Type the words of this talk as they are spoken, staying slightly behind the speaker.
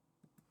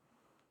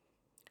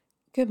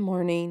Good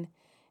morning,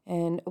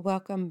 and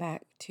welcome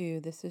back to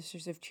the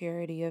Sisters of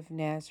Charity of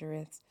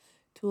Nazareth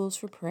Tools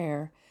for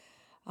Prayer.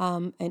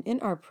 And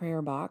in our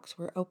prayer box,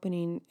 we're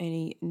opening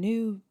a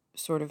new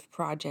sort of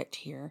project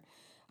here,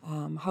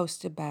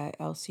 hosted by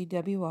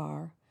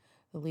LCWR,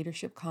 the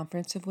Leadership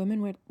Conference of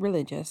Women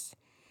Religious,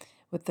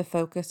 with the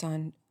focus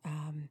on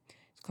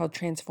it's called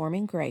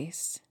Transforming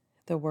Grace,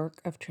 the Work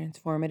of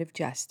Transformative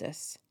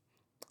Justice.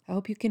 I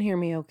hope you can hear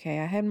me okay.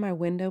 I had my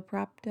window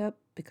propped up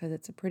because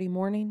it's a pretty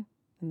morning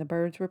and the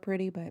birds were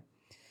pretty, but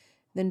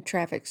then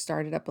traffic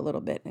started up a little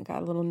bit and it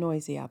got a little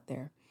noisy out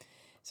there.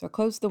 So I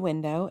closed the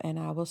window and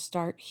I will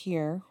start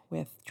here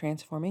with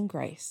Transforming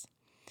Grace.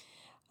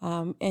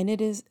 And it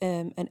is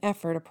an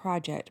effort, a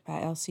project by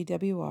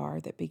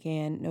LCWR that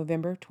began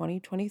November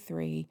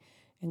 2023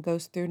 and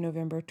goes through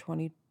November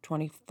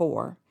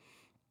 2024.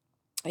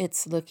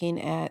 It's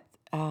looking at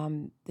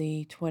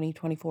the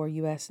 2024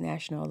 U.S.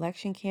 national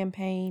election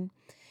campaign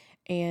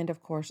and,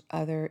 of course,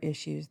 other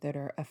issues that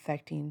are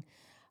affecting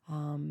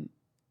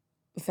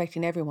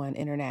everyone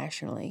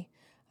internationally,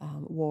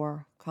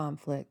 war,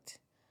 conflict,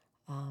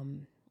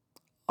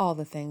 all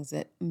the things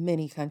that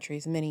many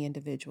countries, many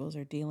individuals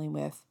are dealing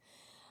with.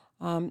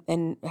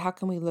 And how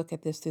can we look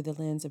at this through the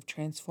lens of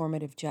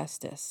transformative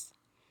justice?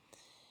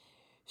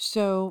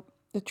 So,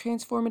 the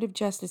Transformative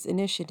Justice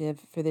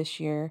Initiative for this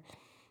year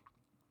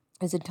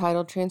is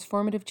entitled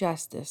Transformative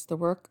Justice, the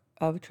Work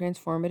of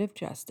Transformative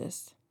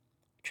Justice.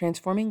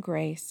 Transforming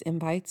Grace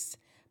invites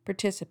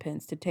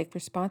participants to take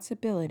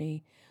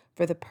responsibility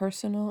for the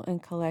personal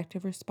and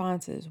collective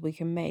responses we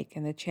can make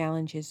and the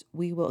challenges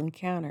we will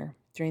encounter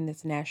during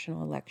this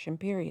national election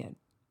period.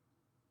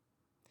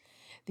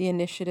 The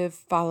initiative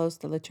follows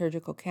the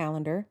liturgical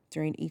calendar.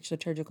 During each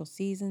liturgical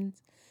season,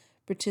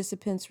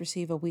 participants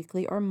receive a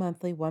weekly or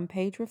monthly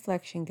one-page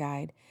reflection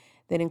guide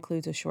that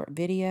includes a short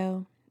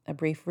video, a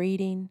brief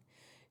reading,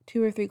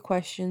 2 or 3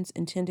 questions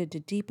intended to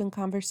deepen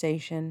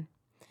conversation,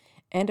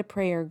 and a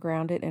prayer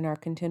grounded in our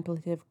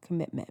contemplative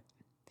commitment.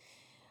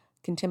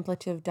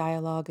 Contemplative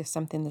dialogue is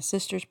something the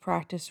sisters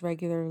practice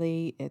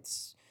regularly.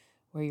 It's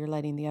where you're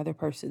letting the other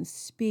person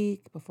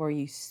speak before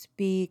you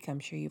speak. I'm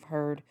sure you've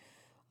heard,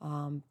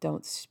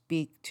 don't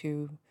speak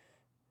to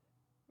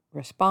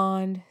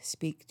respond,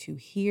 speak to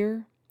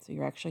hear. So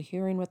you're actually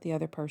hearing what the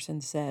other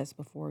person says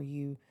before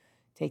you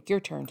take your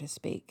turn to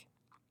speak.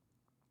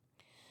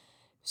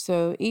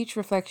 So each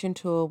reflection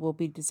tool will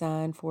be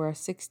designed for a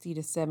 60 to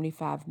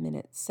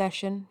 75-minute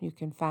session. You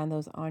can find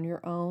those on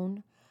your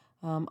own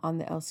on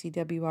the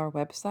LCWR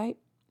website.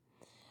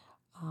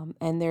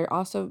 And they're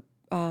also,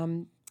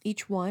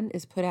 each one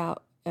is put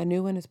out, a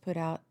new one is put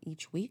out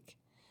each week.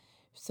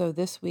 So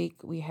this week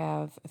we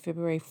have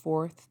February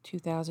 4th,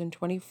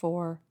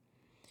 2024,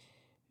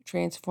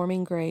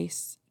 Transforming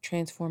Grace,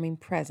 Transforming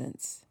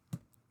Presence.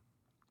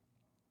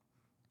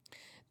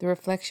 The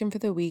reflection for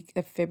the week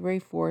of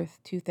February 4th,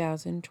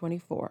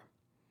 2024.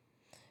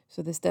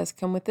 So this does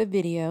come with a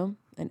video,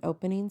 an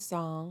opening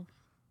song,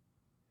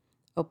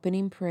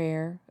 opening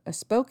prayer, a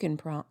spoken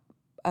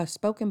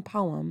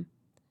poem,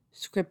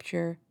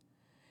 scripture,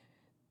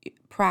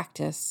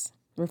 practice,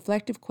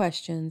 reflective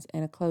questions,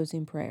 and a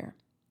closing prayer.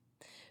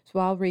 So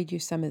I'll read you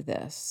some of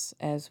this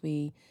as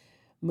we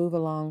move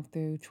along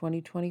through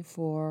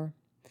 2024,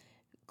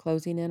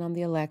 closing in on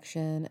the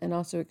election, and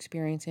also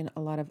experiencing a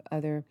lot of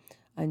other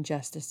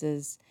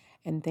injustices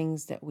and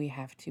things that we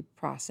have to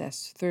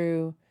process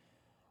through,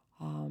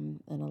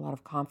 and a lot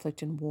of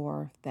conflict and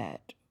war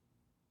that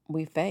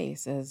we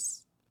face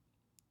as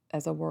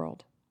a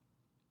world.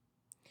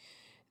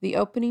 The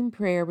opening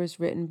prayer was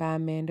written by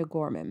Amanda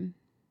Gorman.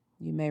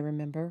 You may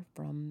remember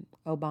from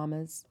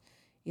Obama's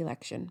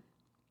election.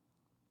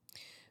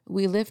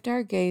 We lift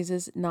our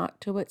gazes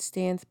not to what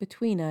stands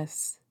between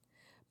us,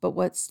 but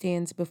what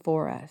stands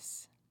before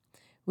us.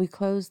 We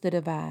close the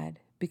divide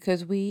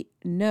because we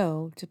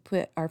know to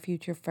put our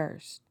future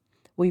first.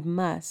 We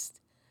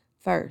must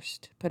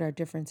first put our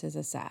differences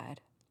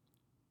aside.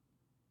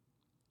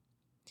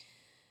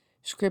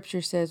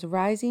 Scripture says,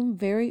 rising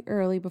very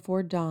early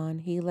before dawn,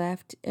 he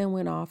left and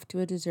went off to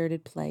a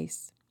deserted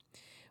place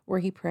where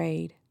he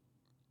prayed.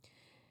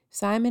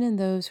 Simon and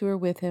those who were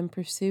with him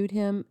pursued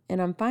him,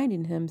 and on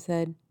finding him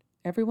said,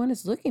 everyone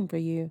is looking for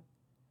you.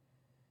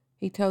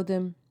 He told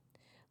them,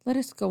 let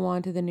us go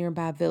on to the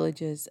nearby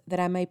villages,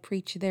 that I may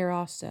preach there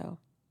also.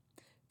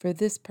 For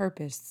this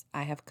purpose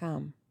I have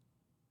come.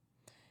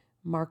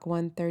 Mark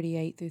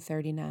 1:38 through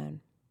 39.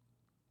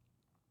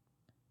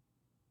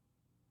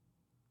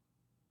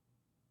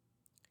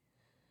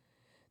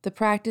 The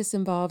practice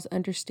involves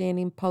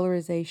understanding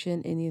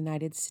polarization in the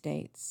United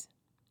States.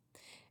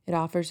 It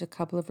offers a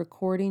couple of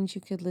recordings you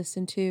could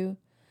listen to,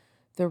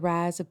 the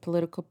rise of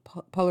political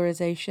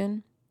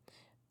polarization,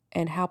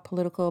 and how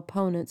political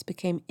opponents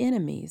became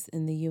enemies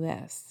in the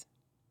U.S.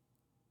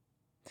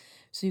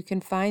 So you can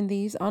find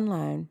these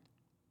online.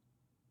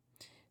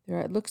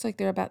 It looks like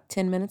they're about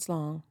 10 minutes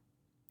long.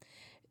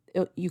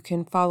 You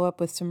can follow up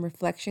with some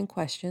reflection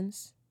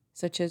questions,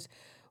 such as,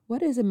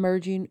 what is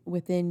emerging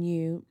within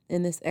you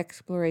in this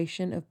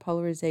exploration of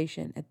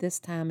polarization at this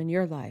time in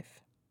your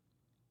life?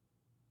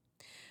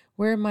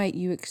 Where might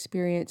you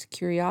experience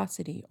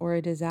curiosity or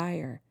a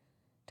desire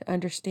to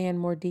understand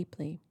more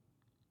deeply?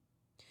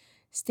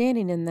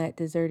 Standing in that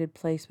deserted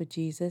place with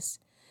Jesus,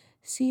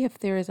 see if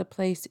there is a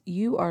place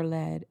you are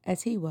led,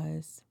 as he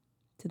was,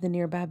 to the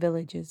nearby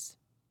villages.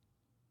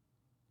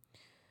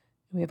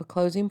 We have a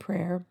closing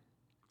prayer.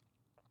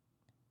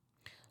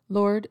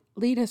 Lord,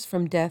 lead us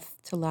from death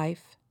to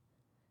life,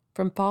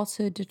 from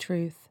falsehood to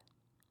truth.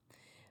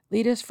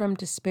 Lead us from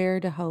despair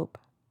to hope,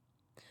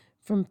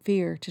 from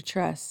fear to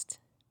trust.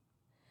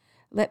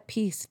 Let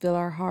peace fill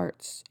our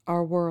hearts,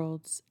 our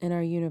worlds, and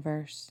our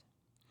universe.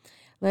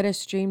 Let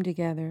us dream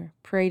together,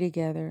 pray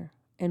together,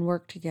 and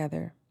work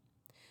together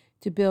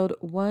to build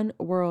one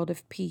world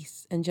of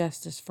peace and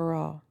justice for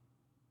all.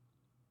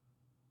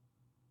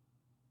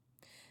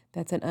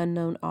 That's an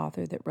unknown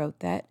author that wrote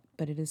that,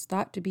 but it is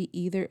thought to be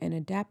either an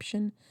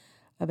adaptation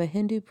of a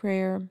Hindu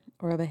prayer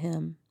or of a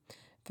hymn.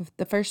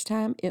 The first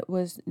time it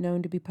was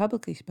known to be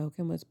publicly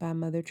spoken was by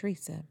Mother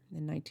Teresa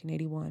in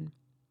 1981.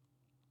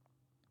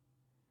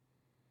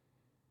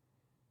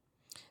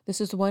 This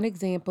is one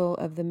example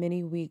of the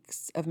many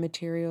weeks of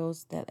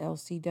materials that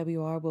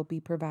LCWR will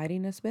be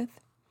providing us with.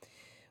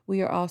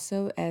 We are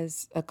also,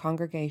 as a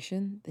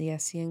congregation, the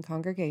SCN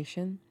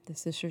congregation, the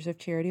Sisters of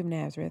Charity of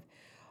Nazareth,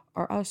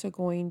 are also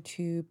going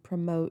to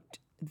promote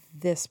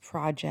this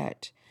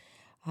project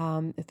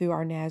through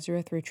our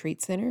Nazareth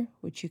Retreat Center,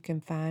 which you can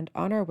find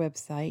on our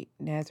website,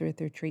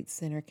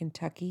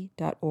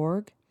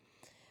 NazarethRetreatCenterKentucky.org.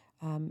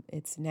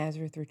 It's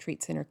Nazareth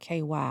Retreat Center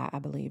KY, I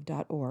believe,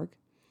 .org.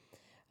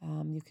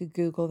 You could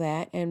Google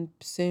that, and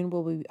soon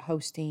we'll be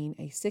hosting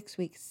a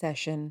 6-week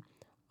session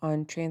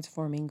on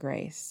transforming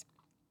grace.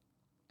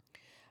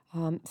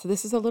 So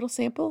this is a little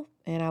sample,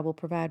 and I will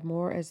provide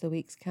more as the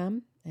weeks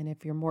come. And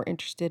if you're more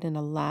interested in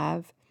a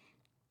live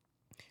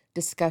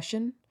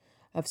discussion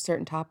of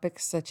certain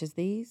topics such as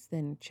these,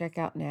 then check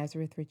out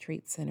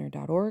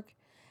NazarethRetreatCenter.org,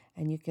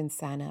 and you can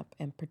sign up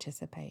and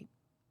participate.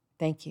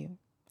 Thank you,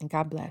 and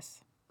God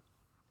bless.